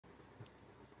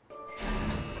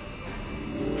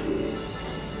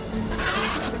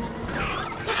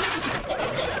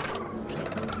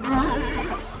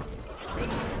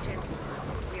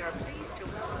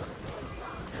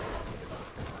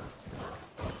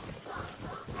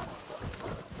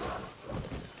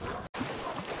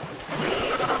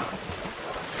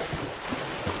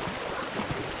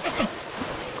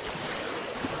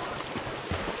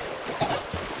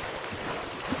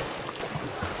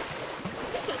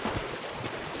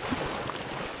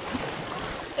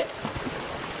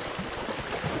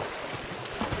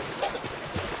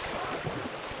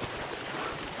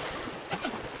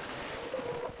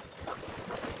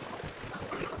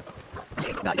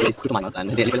guys. It's Struthomimus, and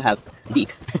they literally have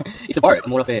beak. It's a bird,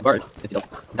 more of a bird instead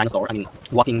of dinosaur. I mean,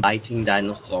 walking, biting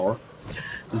dinosaur.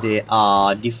 They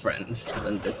are different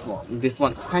than this one. This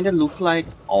one kind of looks like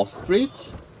ostrich,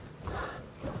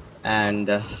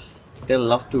 and they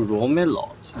love to roam a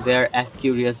lot. They're as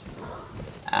curious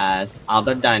as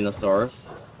other dinosaurs,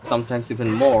 sometimes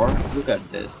even more. Look at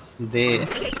this.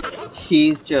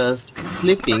 She's just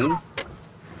sleeping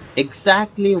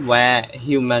exactly where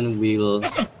human will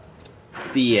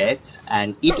see it,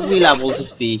 and it will able to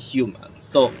see human.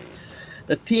 So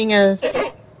the thing is,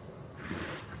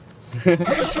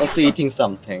 also eating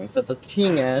something. So the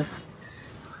thing is,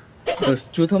 the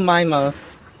Struthomimus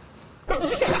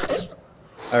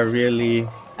are really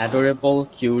adorable,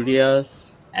 curious,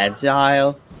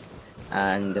 agile,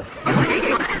 and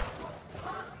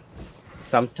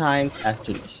sometimes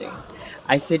astonishing.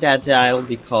 I said agile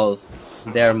because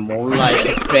they're more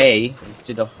like a prey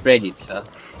instead of predator.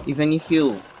 Even if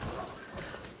you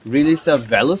release a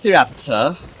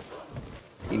velociraptor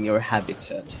in your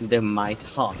habitat, they might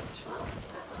hunt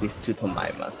this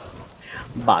Struthomimus.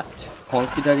 But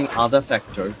considering other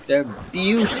factors, they're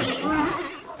beautiful.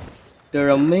 They're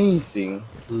amazing.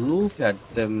 Look at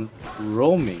them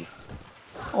roaming.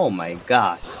 Oh my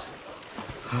gosh.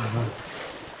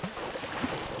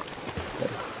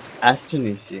 That's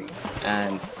astonishing.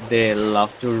 And they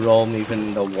love to roam even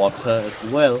in the water as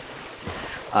well.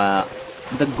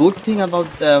 The good thing about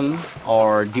them,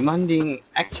 or demanding,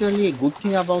 actually a good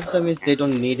thing about them is they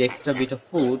don't need extra bit of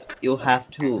food. You have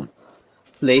to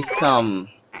place some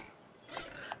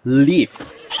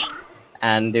leaves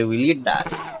and they will eat that,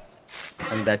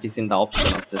 and that is in the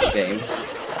option of this game.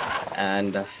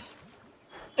 And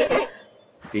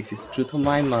this is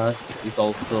Struthomimus is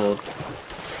also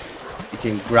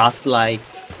eating grass-like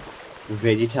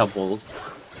vegetables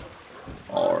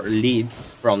or leaves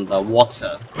from the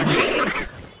water,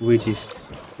 which is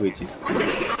cool,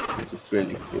 which is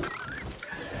really cool.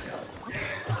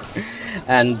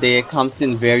 And they comes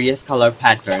in various color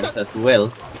patterns as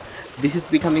well. This is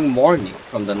becoming morning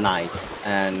from the night,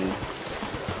 and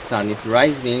sun is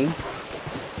rising.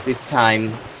 This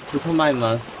time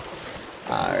Struthomimus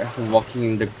are walking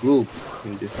in the group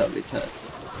in this habitat.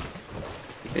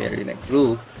 They're in a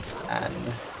group, and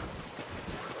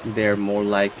they're more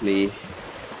likely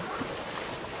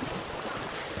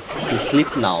to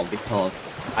sleep now because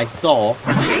I saw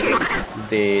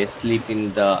they sleep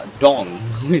in the dawn,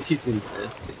 which is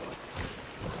interesting.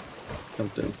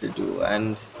 Sometimes they do,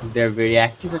 and they're very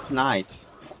active at night.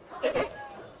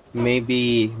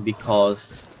 Maybe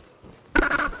because,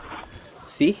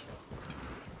 see?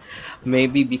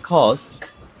 Maybe because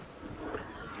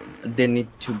they need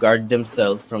to guard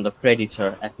themselves from the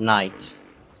predator at night.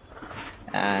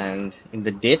 And in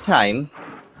the daytime,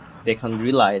 they can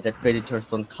rely that predators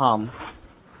don't come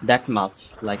that much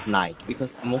like night,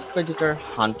 because most predators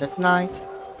hunt at night,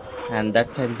 and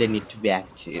that time they need to be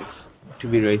active, to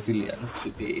be resilient, to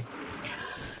be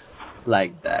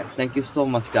like that. Thank you so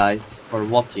much guys for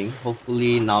watching.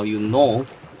 Hopefully now you know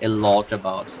a lot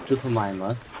about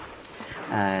Struthomimus,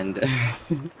 and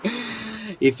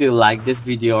if you like this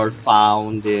video or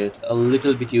found it a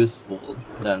little bit useful,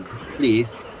 then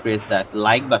please press that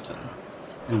like button,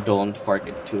 and don't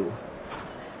forget to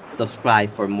subscribe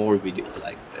for more videos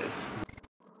like this.